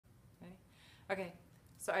Okay,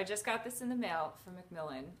 so I just got this in the mail from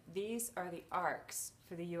Macmillan. These are the ARCs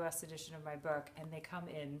for the US edition of my book, and they come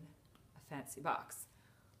in a fancy box.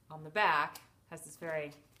 On the back has this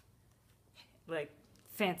very,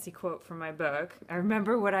 fancy quote from my book. I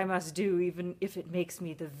remember what I must do even if it makes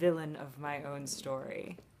me the villain of my own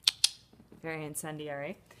story. Very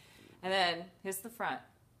incendiary. And then here's the front.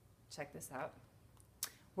 Check this out.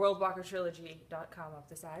 WorldWalkerTrilogy.com up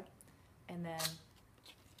the side. And then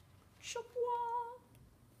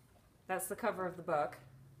that's the cover of the book.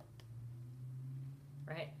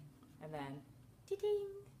 Right? And then ding,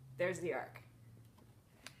 there's the ARC.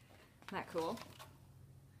 Isn't that cool?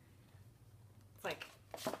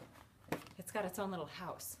 It's got its own little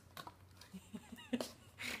house.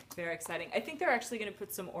 Very exciting. I think they're actually going to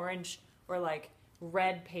put some orange or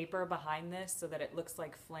red paper behind this so that it looks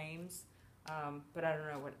like flames. But I don't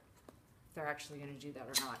know if they're actually going to do that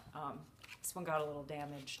or not. This one got a little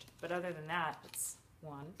damaged. But other than that, it's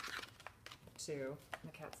 1, 2,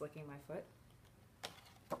 and the cat's licking my foot.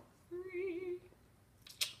 3.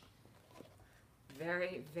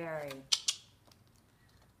 Very, very,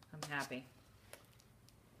 I'm happy.